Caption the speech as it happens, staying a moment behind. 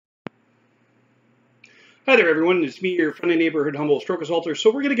Hi there, everyone. It's me, your friendly neighborhood humble stroke assaulter.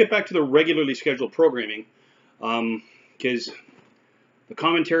 So we're going to get back to the regularly scheduled programming, because the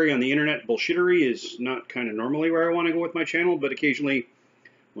commentary on the internet bullshittery is not kind of normally where I want to go with my channel, but occasionally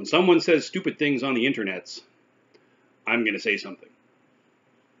when someone says stupid things on the internets, I'm going to say something.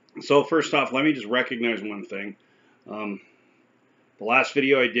 So first off, let me just recognize one thing. The last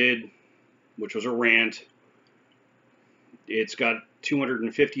video I did, which was a rant, it's got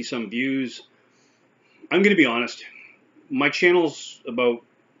 250 some views. I'm going to be honest, my channel's about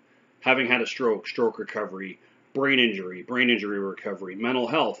having had a stroke, stroke recovery, brain injury recovery, mental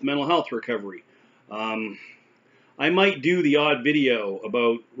health recovery. I might do the odd video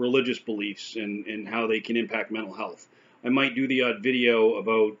about religious beliefs and how they can impact mental health. I might do the odd video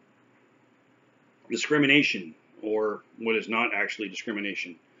about discrimination or what is not actually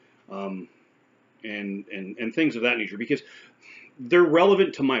discrimination, and things of that nature, because they're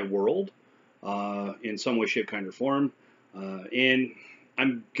relevant to my world. In some way, shape, kind, or form, and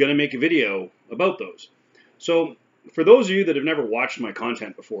I'm going to make a video about those. So, for those of you that have never watched my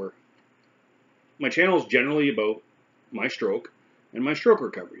content before, my channel is generally about my stroke and my stroke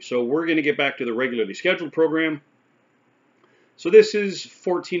recovery. So, we're going to get back to the regularly scheduled program. So, this is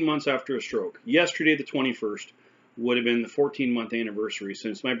 14 months after a stroke. Yesterday, the 21st, would have been the 14-month anniversary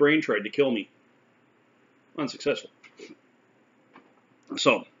since my brain tried to kill me. Unsuccessful.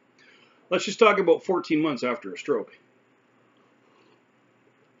 So, let's just talk about 14 months after a stroke.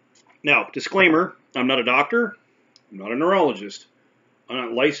 Now, disclaimer, I'm not a doctor, I'm not a neurologist, I'm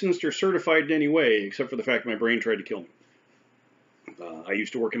not licensed or certified in any way, except for the fact my brain tried to kill me. I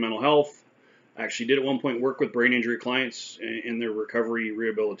used to work in mental health, actually did at one point work with brain injury clients in their recovery,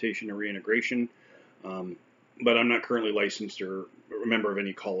 rehabilitation, and reintegration, but I'm not currently licensed or a member of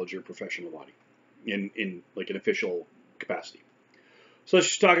any college or professional body in like an official capacity. So let's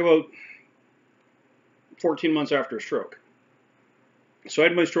just talk about 14 months after a stroke. So I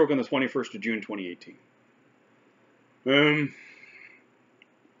had my stroke on the 21st of June, 2018. I'm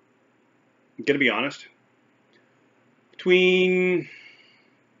going to be honest. Between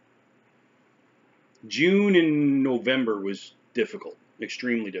June and November was difficult,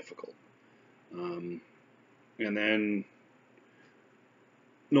 extremely difficult. And then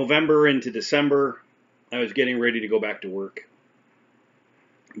November into December, I was getting ready to go back to work.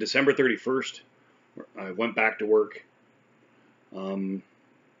 December 31st, I went back to work. And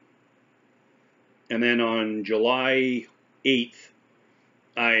then on July 8th,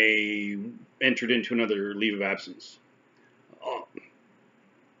 I entered into another leave of absence.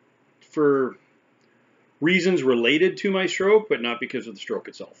 For reasons related to my stroke, but not because of the stroke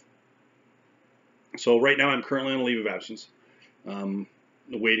itself. So right now I'm currently on a leave of absence,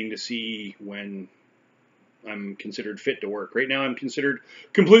 waiting to see when I'm considered fit to work. Right now I'm considered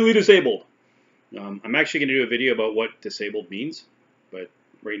completely disabled. I'm actually going to do a video about what disabled means, but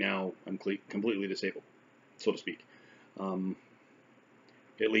right now I'm completely disabled, so to speak. At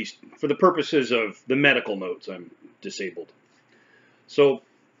least for the purposes of the medical notes, I'm disabled. So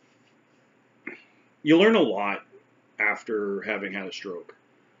you learn a lot after having had a stroke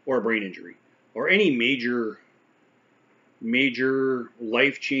or a brain injury or any major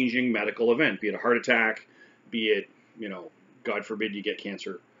life-changing medical event, be it a heart attack, be it, God forbid you get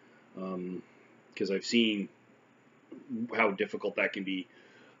cancer. Because I've seen how difficult that can be.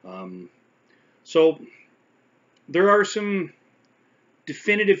 So there are some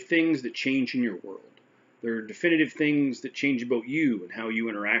definitive things that change in your world. There are definitive things that change about you and how you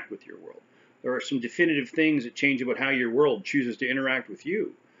interact with your world. There are some definitive things that change about how your world chooses to interact with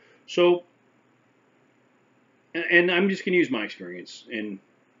you. So, and I'm just going to use my experience. And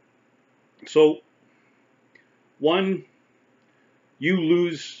so, one, you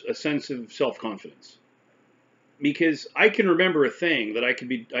lose a sense of self-confidence, because I can remember a thing that I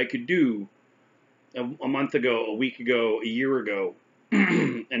could do a month ago, a week ago, a year ago,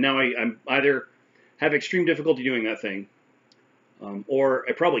 and now I'm either have extreme difficulty doing that thing, or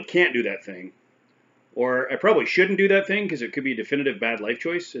I probably can't do that thing, or I probably shouldn't do that thing because it could be a definitive bad life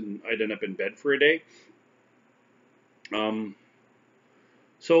choice and I'd end up in bed for a day.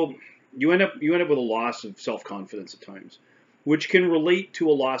 So you end up with a loss of self-confidence at times, which can relate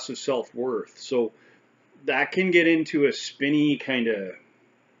to a loss of self-worth. So that can get into a spinny kind of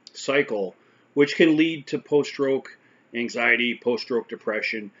cycle, which can lead to post-stroke anxiety, post-stroke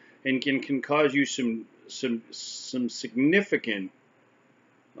depression, and can cause you some significant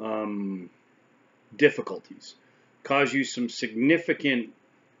difficulties, cause you some significant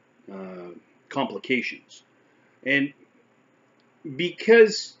complications. And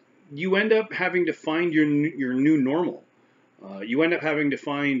because you end up having to find your new normal, you end up having to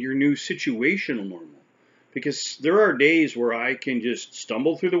find your new situational normal. Because there are days where I can just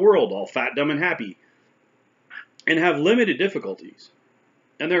stumble through the world all fat, dumb, and happy and have limited difficulties.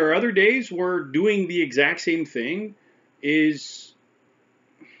 And there are other days where doing the exact same thing is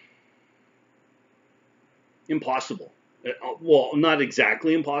impossible. Well, not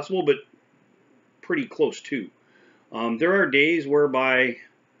exactly impossible, but pretty close to. There are days whereby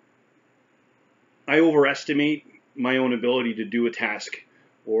I overestimate my own ability to do a task,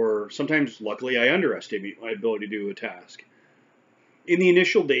 or sometimes, luckily, I underestimate my ability to do a task. In the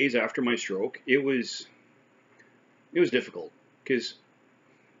initial days after my stroke, it was difficult because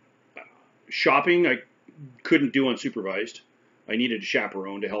shopping I couldn't do unsupervised. I needed a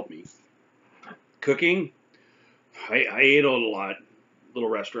chaperone to help me. Cooking, I ate out a lot. Little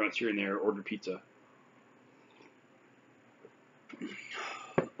restaurants here and there, ordered pizza.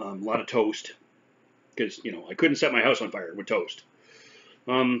 A lot of toast, because I couldn't set my house on fire with toast.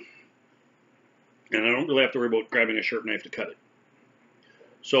 And I don't really have to worry about grabbing a sharp knife to cut it.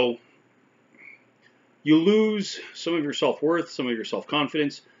 So you lose some of your self-worth, some of your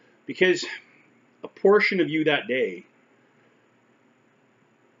self-confidence, because a portion of you that day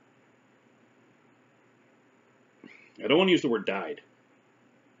I don't want to use the word died,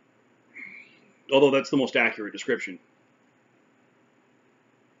 although that's the most accurate description.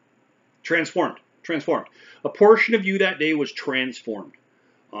 Transformed. A portion of you that day was transformed.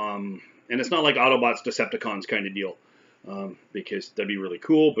 And it's not like Autobots, Decepticons kind of deal, because that'd be really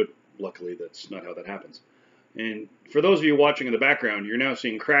cool, but luckily that's not how that happens. And for those of you watching in the background, you're now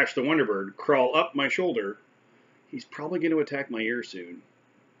seeing Crash the Wonderbird crawl up my shoulder. He's probably going to attack my ear soon,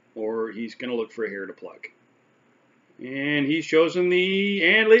 or he's going to look for a hair to pluck. And he's chosen the,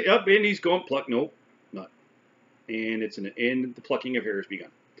 and he's going pluck. Nope, not. And the plucking of hair has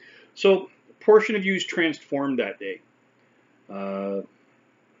begun. So a portion of you is transformed that day.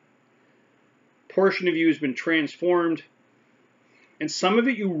 Portion of you has been transformed, and some of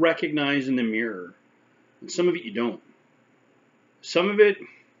it you recognize in the mirror, and some of it you don't. Some of it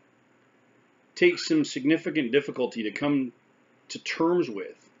takes some significant difficulty to come to terms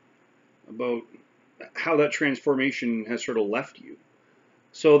with about how that transformation has sort of left you.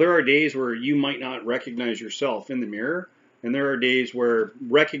 So there are days where you might not recognize yourself in the mirror, and there are days where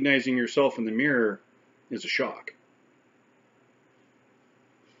recognizing yourself in the mirror is a shock.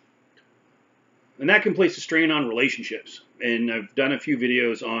 And that can place a strain on relationships. And I've done a few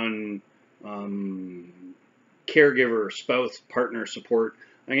videos on caregiver, spouse, partner support.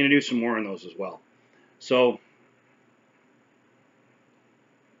 I'm going to do some more on those as well. So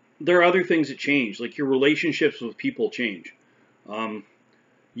there are other things that change, like your relationships with people change.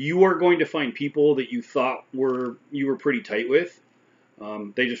 You are going to find people that you thought you were pretty tight with.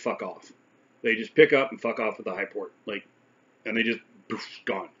 They just fuck off. They just pick up and fuck off at the high port, and they just poof,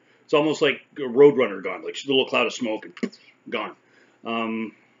 gone. It's almost like a roadrunner gone, like just a little cloud of smoke and poof, gone.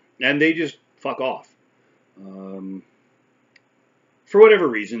 And they just fuck off. For whatever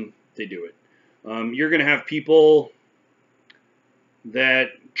reason, they do it. You're going to have people that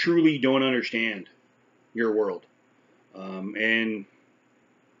truly don't understand your world. And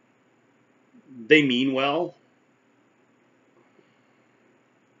they mean well,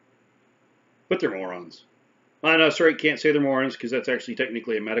 but they're morons. No, sorry, can't say they're morons because that's actually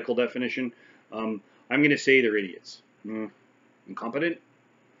technically a medical definition. I'm going to say they're idiots. Incompetent?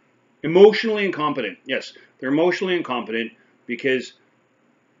 Emotionally incompetent. Yes, they're emotionally incompetent because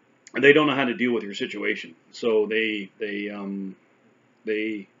they don't know how to deal with your situation. So they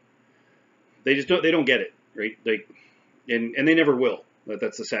just don't get it, right? And they never will.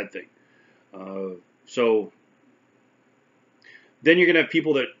 That's the sad thing. So then you're going to have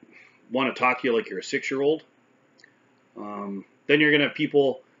people that want to talk to you like you're a 6-year-old. Then you're going to have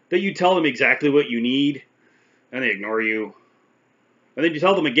people that you tell them exactly what you need, and they ignore you. And then you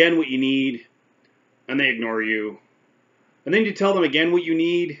tell them again what you need, and they ignore you. And then you tell them again what you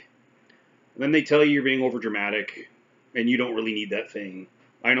need, and then they tell you you're being overdramatic, and you don't really need that thing.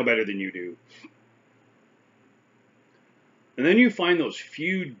 I know better than you do. And then you find those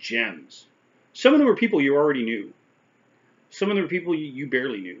few gems. Some of them are people you already knew. Some of them are people you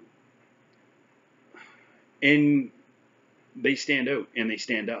barely knew. And they stand out and they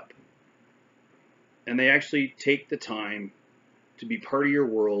stand up. And they actually take the time to be part of your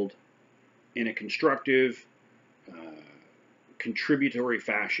world in a constructive, contributory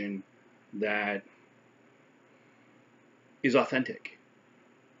fashion that is authentic.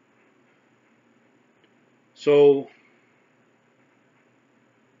 So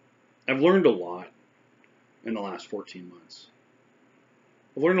I've learned a lot in the last 14 months.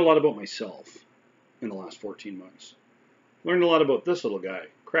 I've learned a lot about myself in the last 14 months. Learned a lot about this little guy,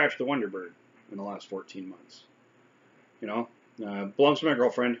 Crash the Wonderbird, in the last 14 months. You know, belongs to my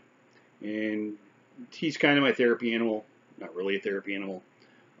girlfriend, and he's kind of my therapy animal. Not really a therapy animal.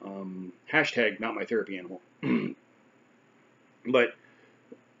 Hashtag not my therapy animal. But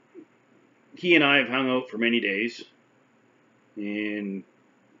he and I have hung out for many days, and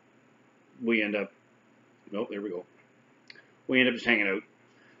we end up, nope, there we go. We end up just hanging out.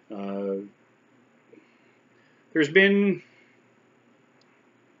 There have been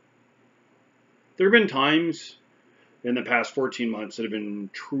times in the past 14 months that have been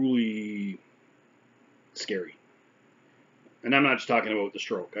truly scary. And I'm not just talking about the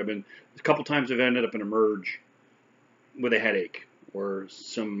stroke. A couple times I've ended up in a merge with a headache or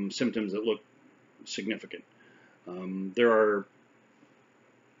some symptoms that look significant. There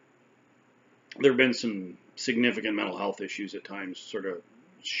have been some significant mental health issues at times sort of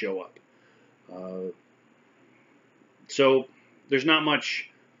show up. So there's not much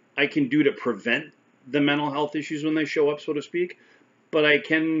I can do to prevent the mental health issues when they show up, so to speak, but I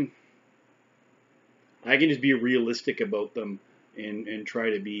can just be realistic about them and try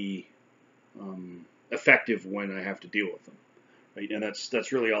to be effective when I have to deal with them, right? And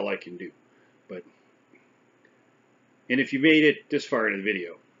that's really all I can do. And if you made it this far into the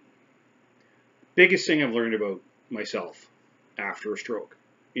video, biggest thing I've learned about myself after a stroke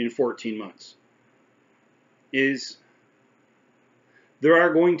in 14 months is there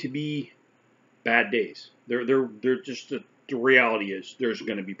are going to be bad days. They're just the reality is there's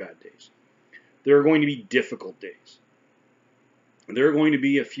going to be bad days. There are going to be difficult days. There are going to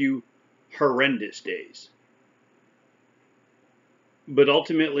be a few horrendous days. But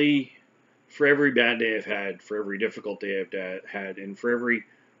ultimately, for every bad day I've had, for every difficult day I've had, and for every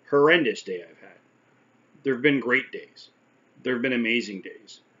horrendous day I've had, there have been great days. There have been amazing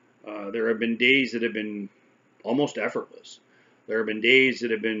days. There have been days that have been almost effortless. There have been days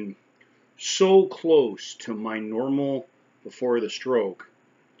that have been so close to my normal before the stroke,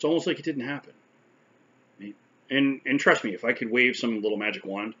 it's almost like it didn't happen. And trust me, if I could wave some little magic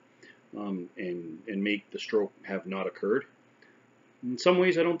wand and make the stroke have not occurred, in some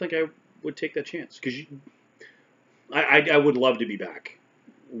ways I don't think I would take that chance, because I would love to be back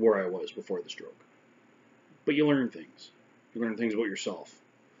where I was before the stroke. But you learn things. You learn things about yourself.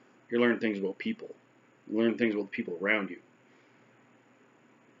 You learn things about people. You learn things about the people around you.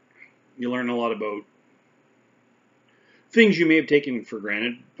 You learn a lot about things you may have taken for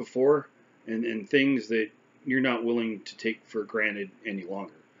granted before, and things that you're not willing to take for granted any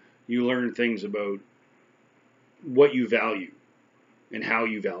longer. You learn things about what you value and how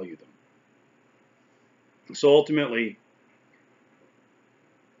you value them. So ultimately,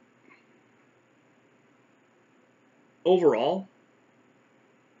 overall,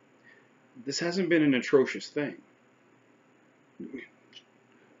 this hasn't been an atrocious thing. And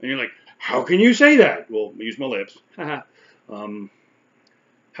you're like, how can you say that? Well, use my lips. How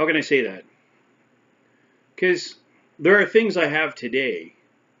can I say that? Because there are things I have today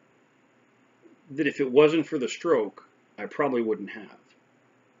that if it wasn't for the stroke, I probably wouldn't have.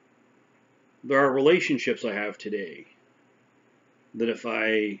 There are relationships I have today that if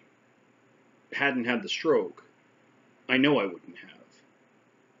I hadn't had the stroke, I know I wouldn't have.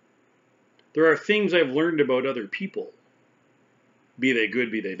 There are things I've learned about other people, be they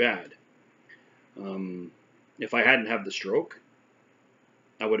good, be they bad. If I hadn't had the stroke,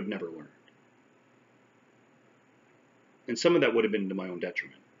 I would have never learned. And some of that would have been to my own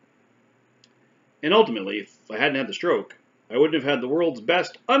detriment. And ultimately, if I hadn't had the stroke, I wouldn't have had the world's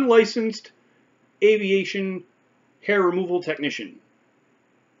best unlicensed aviation hair removal technician.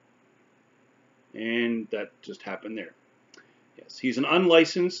 And that just happened there. Yes, he's an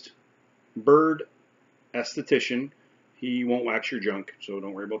unlicensed bird esthetician. He won't wax your junk, so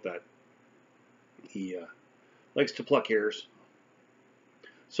don't worry about that. He likes to pluck hairs.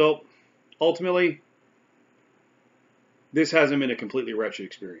 So, ultimately, this hasn't been a completely wretched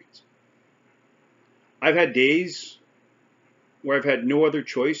experience. I've had days where I've had no other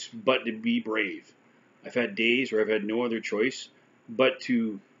choice but to be brave. I've had days where I've had no other choice but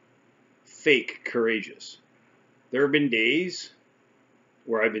to fake courageous. There have been days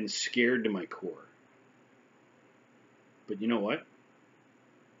where I've been scared to my core. But you know what?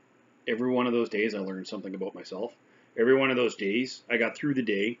 Every one of those days I learned something about myself. Every one of those days I got through the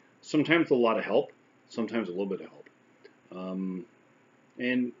day, sometimes with a lot of help, sometimes a little bit of help.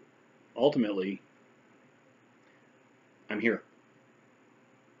 And ultimately, I'm here.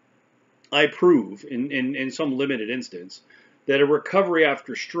 I prove, in some limited instance, that a recovery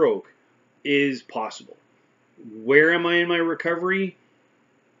after stroke is possible. Where am I in my recovery?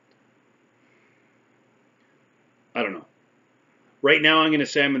 I don't know. Right now, I'm going to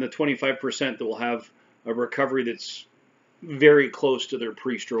say I'm in the 25% that will have a recovery that's very close to their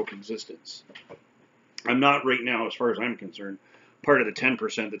pre-stroke existence. I'm not right now, as far as I'm concerned, part of the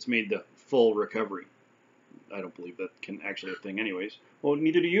 10% that's made the full recovery. I don't believe that can actually be a thing anyways. Well,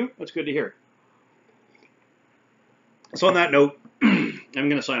 neither do you. That's good to hear. So on that note, I'm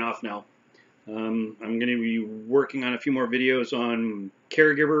going to sign off now. I'm going to be working on a few more videos on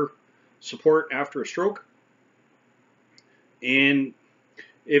caregiver support after a stroke. And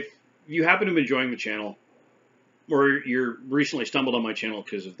if you happen to be enjoying the channel, or you're recently stumbled on my channel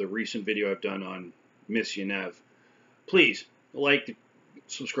because of the recent video I've done on Miss Yenev, please like,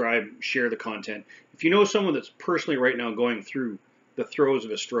 subscribe, share the content. If you know someone that's personally right now going through the throes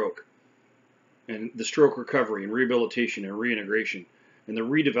of a stroke, and the stroke recovery and rehabilitation and reintegration and the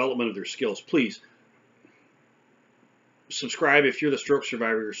redevelopment of their skills, please subscribe if you're the stroke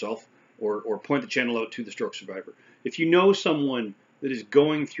survivor yourself, or point the channel out to the stroke survivor. If you know someone that is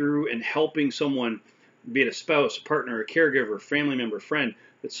going through and helping someone, be it a spouse, a partner, a caregiver, family member, friend,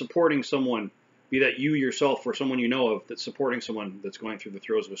 that's supporting someone, be that you yourself or someone you know of that's supporting someone that's going through the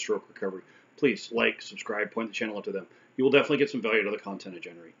throes of a stroke recovery, please like, subscribe, point the channel out to them. You will definitely get some value out of the content I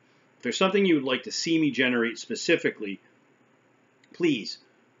generate. If there's something you would like to see me generate specifically, please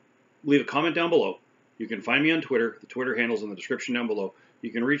leave a comment down below. You can find me on Twitter. The Twitter handle's in the description down below. You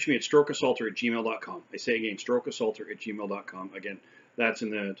can reach me at strokeassaulter@gmail.com. I say again, strokeassaulter@gmail.com. Again, that's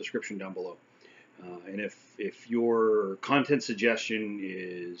in the description down below. And if your content suggestion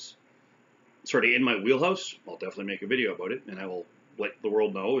is sort of in my wheelhouse, I'll definitely make a video about it, and I will let the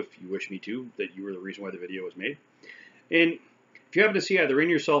world know, if you wish me to, that you were the reason why the video was made. And if you happen to see either in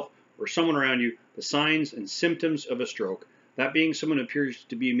yourself or someone around you the signs and symptoms of a stroke, that being someone who appears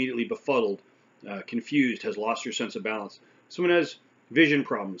to be immediately befuddled, confused, has lost their sense of balance, someone has vision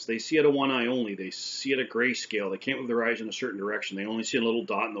problems, they see out of one eye only, they see at a grayscale, they can't move their eyes in a certain direction, they only see a little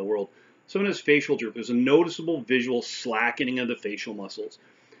dot in the world, someone has facial droop, there's a noticeable visual slackening of the facial muscles,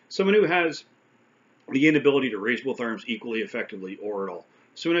 someone who has the inability to raise both arms equally effectively or at all,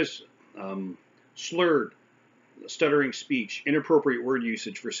 someone has slurred, stuttering speech, inappropriate word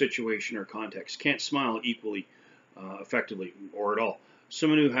usage for situation or context, can't smile equally effectively or at all,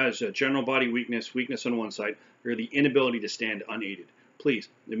 someone who has a general body weakness, weakness on one side, or the inability to stand unaided, please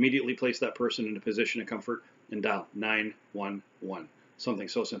immediately place that person in a position of comfort and dial 911. Something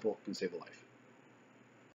so simple can save a life.